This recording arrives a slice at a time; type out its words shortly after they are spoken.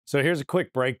So here's a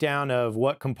quick breakdown of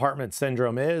what compartment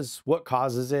syndrome is, what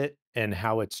causes it, and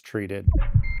how it's treated.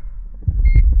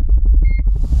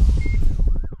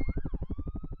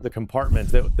 The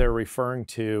compartment that they're referring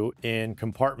to in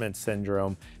compartment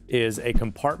syndrome is a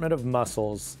compartment of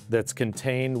muscles that's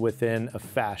contained within a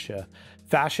fascia.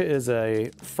 Fascia is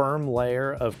a firm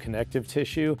layer of connective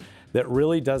tissue that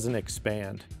really doesn't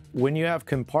expand. When you have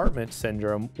compartment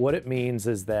syndrome, what it means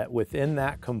is that within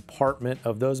that compartment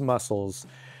of those muscles,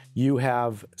 you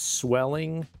have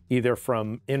swelling either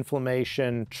from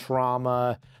inflammation,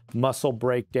 trauma, muscle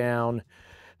breakdown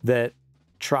that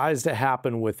tries to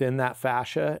happen within that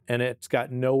fascia, and it's got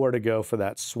nowhere to go for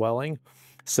that swelling.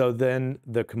 So then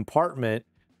the compartment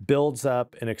builds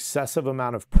up an excessive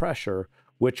amount of pressure,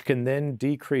 which can then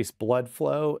decrease blood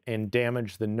flow and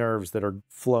damage the nerves that are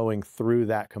flowing through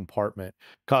that compartment,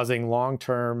 causing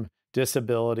long-term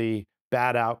disability,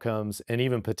 bad outcomes, and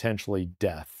even potentially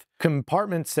death.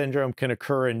 Compartment syndrome can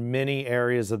occur in many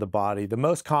areas of the body. The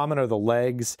most common are the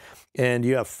legs, and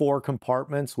you have 4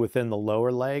 compartments within the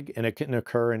lower leg, and it can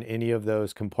occur in any of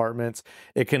those compartments.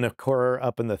 It can occur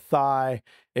up in the thigh,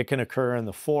 it can occur in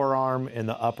the forearm, in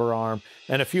the upper arm,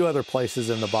 and a few other places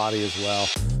in the body as well.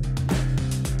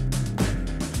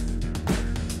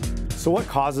 So what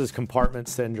causes compartment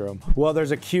syndrome? Well,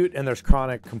 there's acute and there's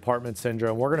chronic compartment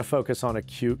syndrome. We're going to focus on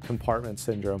acute compartment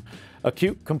syndrome.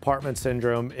 Acute compartment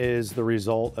syndrome is the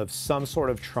result of some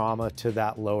sort of trauma to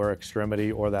that lower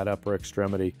extremity or that upper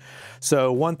extremity.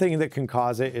 So one thing that can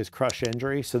cause it is crush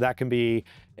injury. So that can be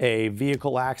a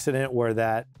vehicle accident where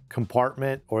that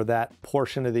compartment or that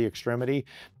portion of the extremity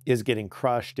is getting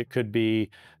crushed. It could be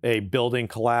a building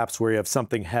collapse where you have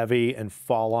something heavy and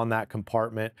fall on that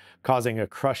compartment, causing a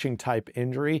crushing type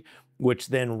injury, which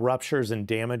then ruptures and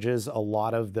damages a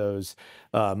lot of those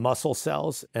muscle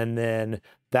cells. And then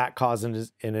that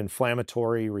causes an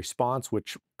inflammatory response,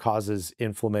 which causes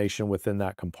inflammation within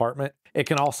that compartment. It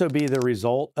can also be the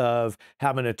result of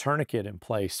having a tourniquet in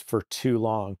place for too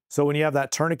long. So when you have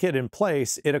that tourniquet in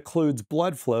place, it occludes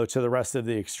blood flow to the rest of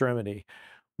the extremity.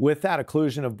 With that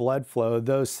occlusion of blood flow,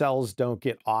 those cells don't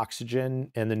get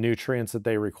oxygen and the nutrients that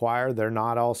they require. They're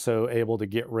not also able to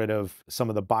get rid of some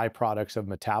of the byproducts of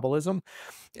metabolism.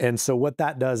 And so what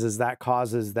that does is that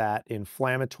causes that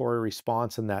inflammatory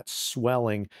response and that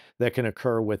swelling that can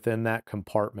occur within that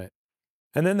compartment.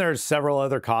 And then there's several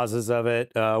other causes of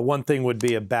it. One thing would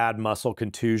be a bad muscle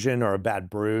contusion or a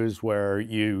bad bruise where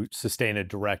you sustain a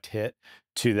direct hit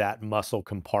to that muscle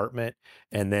compartment,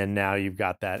 and then now you've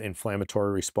got that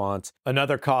inflammatory response.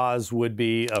 Another cause would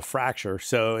be a fracture.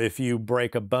 So if you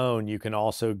break a bone, you can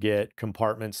also get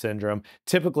compartment syndrome.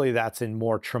 Typically that's in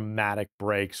more traumatic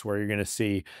breaks where you're going to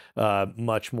see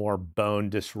much more bone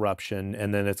disruption,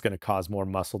 and then it's going to cause more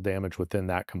muscle damage within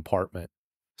that compartment.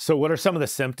 So what are some of the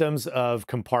symptoms of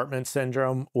compartment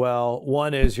syndrome? Well,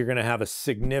 one is you're going to have a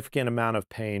significant amount of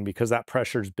pain because that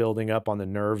pressure is building up on the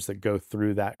nerves that go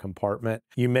through that compartment.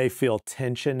 You may feel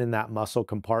tension in that muscle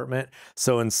compartment.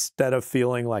 So instead of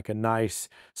feeling like a nice,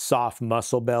 soft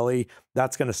muscle belly,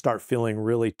 that's going to start feeling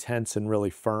really tense and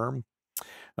really firm.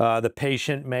 The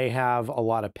patient may have a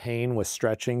lot of pain with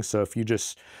stretching. So if you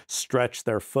just stretch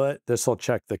their foot, this will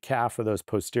check the calf or those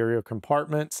posterior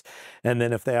compartments. And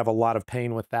then if they have a lot of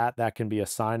pain with that, that can be a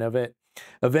sign of it.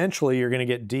 Eventually, you're going to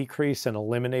get decreased and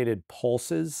eliminated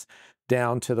pulses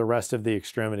down to the rest of the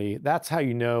extremity. That's how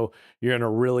you know you're in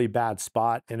a really bad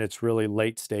spot and it's really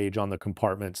late stage on the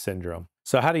compartment syndrome.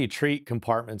 So how do you treat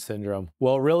compartment syndrome?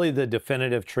 Well, really the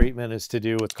definitive treatment is to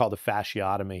do what's called a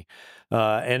fasciotomy.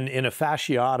 And in a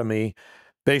fasciotomy,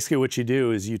 basically what you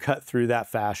do is you cut through that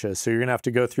fascia. So you're gonna have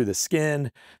to go through the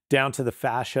skin down to the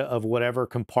fascia of whatever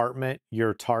compartment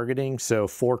you're targeting. So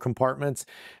 4 compartments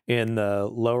in the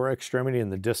lower extremity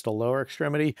and the distal lower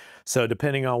extremity. So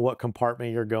depending on what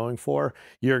compartment you're going for,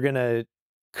 you're gonna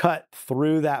cut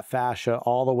through that fascia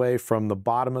all the way from the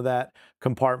bottom of that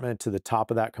compartment to the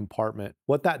top of that compartment.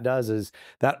 What that does is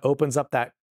that opens up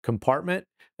that compartment.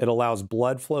 It allows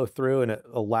blood flow through and it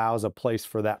allows a place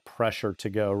for that pressure to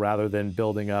go rather than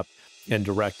building up and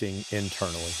directing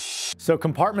internally. So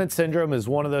compartment syndrome is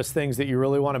one of those things that you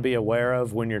really want to be aware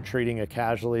of when you're treating a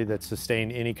casualty that's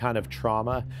sustained any kind of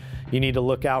trauma. You need to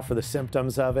look out for the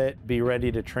symptoms of it, be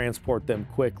ready to transport them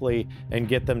quickly and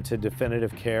get them to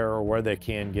definitive care or where they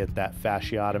can get that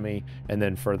fasciotomy and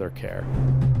then further care.